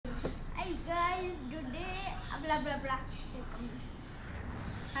guys, today blah blah blah.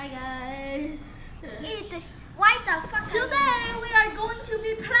 Hi guys. Why the fuck? Today we are going to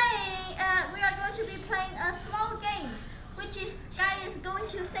be playing. A small game, which is Sky is going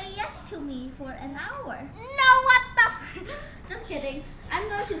to say yes to me for an hour. No, what the? Just kidding. I'm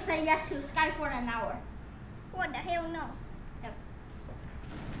going to say yes to Sky for an hour. What the hell? No. Yes.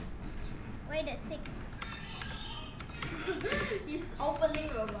 Wait a sec. He's opening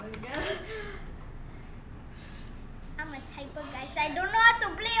Roblox. I'm a typer, guys. I don't know how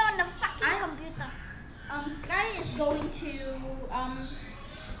to play on the fucking computer. Sky is going to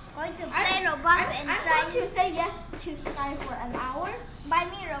play Roblox and I'm try. going to say yes to Sky for an hour. Buy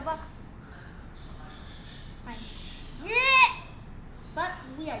me Roblox. Fine. Yeah. But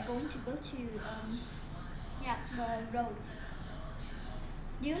we are going to go to the road.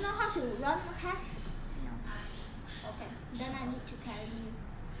 Do you know how to run past? No. Okay. Then I need to carry you.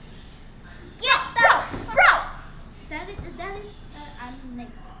 Get the bro. That is I'm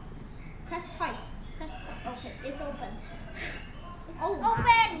late. Press twice. Press twice. Okay, it's open.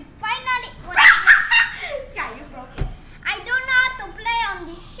 Open. Finally. Sky, you broke it. I don't know how to play on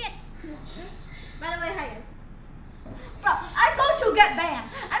this shit. By the way, hi guys. Bro, I'm going to get banned.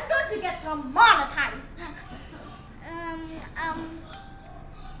 I'm going to get demonetized.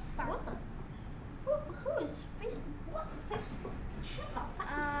 What the? Who is Facebook? What Facebook? What the fuck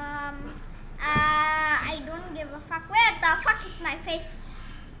is I don't give a fuck. Where the fuck is my face?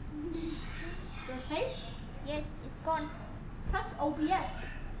 your face? Yes, it's gone. Press OBS.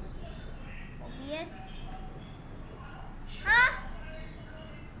 OBS. Huh?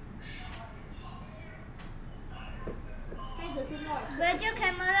 Sky doesn't know. Virtual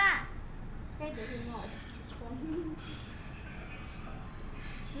camera. Sky doesn't know. It's from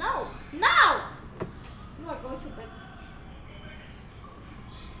No! No! You are going to break.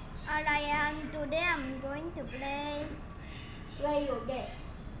 Alright, today I'm going to play. Play your game.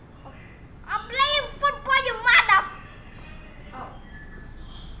 I'm playing football, you mother. Oh.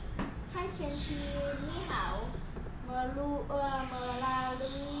 Hi 天气，你好。啦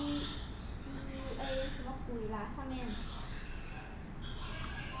lui CUA 什么鬼啦？上面。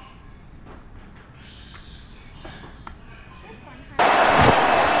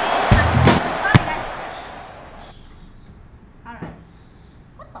Alright.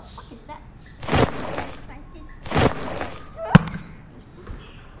 What the fuck is that? It's my sis. Your sis is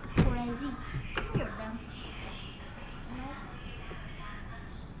crazy. Here then. No.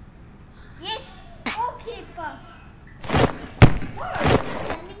 Yes, goalkeeper. Why are you just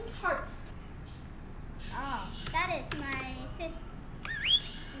sending hearts? Oh, that is my sis.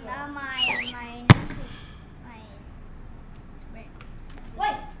 My nurses. My spread.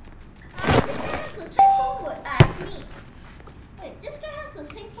 Wait. This guy has the same phone as me. Wait, this guy has the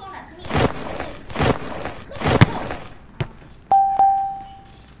same phone as me. Look at the phone.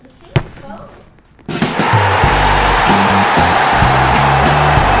 The same phone?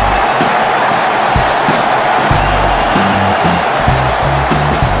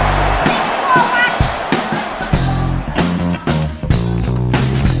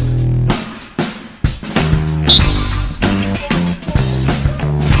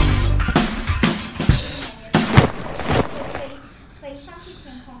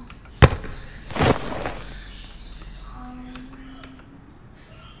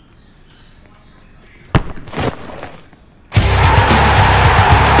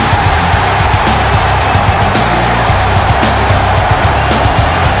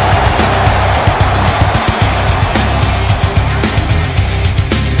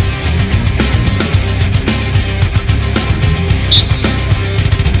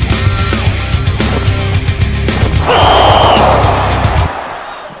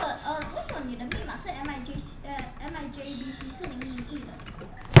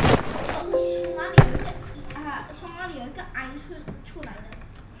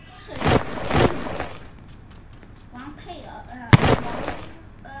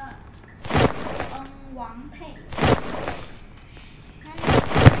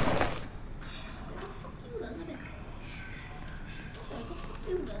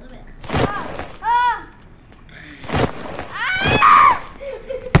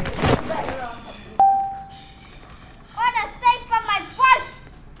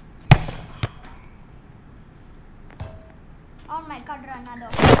 Oh my god, Ronaldo.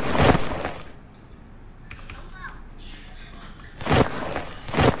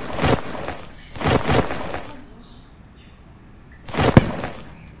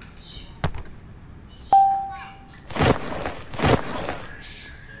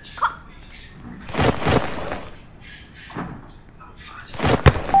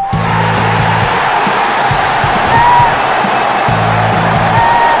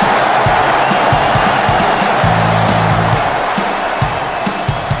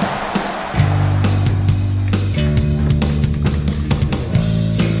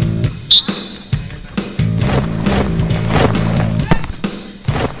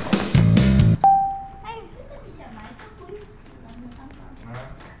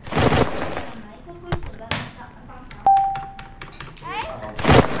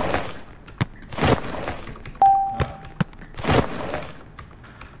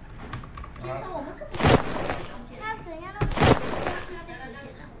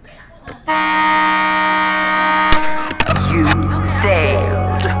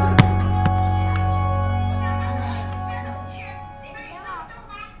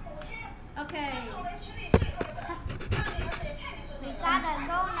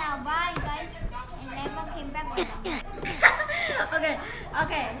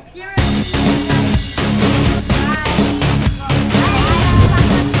 Seriously?